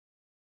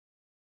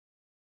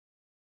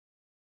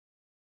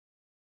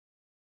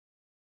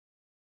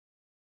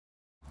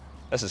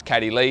This is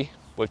Katie Lee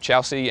with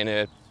Chelsea and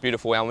her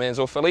beautiful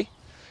Almanzor filly.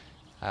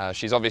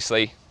 She's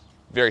obviously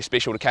very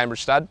special to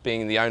Cambridge Stud,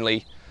 being the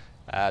only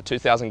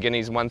 2,000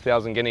 guineas and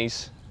 1,000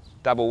 guineas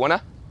double winner.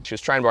 She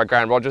was trained by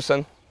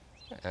Gr.1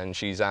 and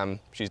she's done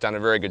a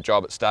very good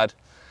job at stud.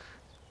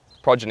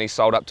 Progeny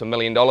sold up to $1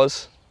 million.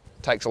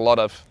 Takes a lot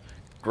of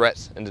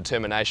grit and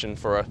determination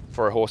for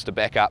a horse to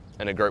back up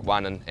in a Group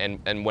 1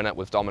 and win it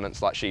with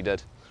dominance like she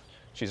did.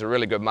 She's a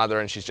really good mother,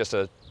 and she's just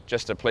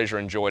a pleasure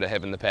and joy to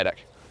have in the paddock.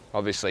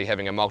 Obviously,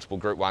 having a multiple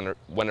Group 1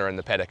 winner in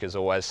the paddock is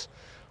always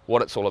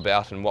what it's all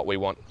about and what we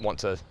want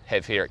to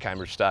have here at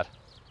Cambridge Stud.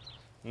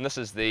 And this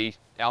is the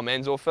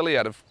Almanzor filly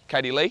out of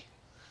Katie Lee.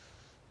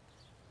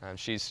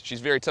 She's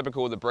very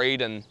typical of the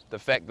breed, and the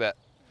fact that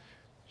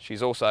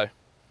she's also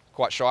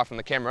quite shy from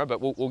the camera,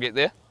 but we'll get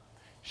there.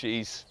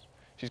 She's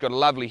got a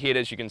lovely head,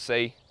 as you can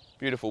see,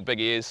 beautiful big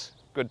ears,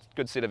 good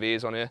set of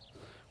ears on her,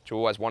 which you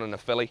always want in a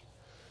filly.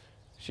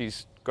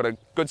 She's got a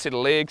good set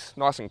of legs,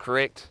 nice and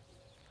correct,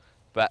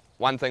 but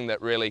one thing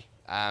that really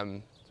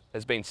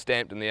has been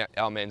stamped in the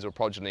Almanzor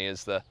progeny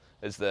is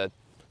the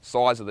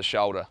size of the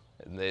shoulder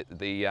and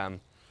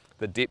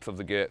the depth of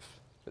the girth.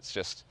 It's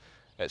just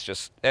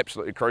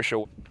absolutely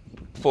crucial.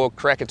 For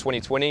Cracker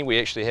 2020, we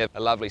actually have a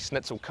lovely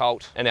Snitzel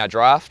colt in our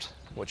draft,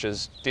 which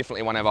is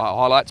definitely one of our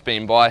highlights,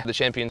 being by the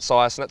champion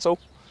sire Snitzel.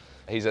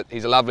 He's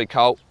a lovely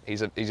colt.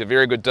 He's a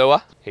very good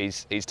doer.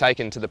 He's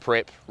taken to the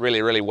prep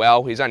really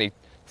well. He's only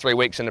 3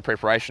 weeks into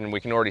preparation and we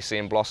can already see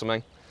him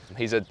blossoming.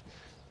 He's a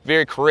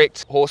very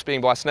correct horse,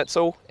 being by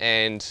Snitzel,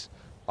 and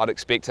I'd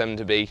expect him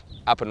to be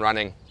up and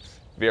running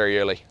very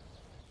early.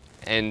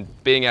 And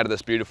being out of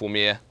this beautiful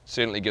mare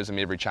certainly gives him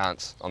every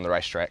chance on the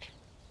racetrack.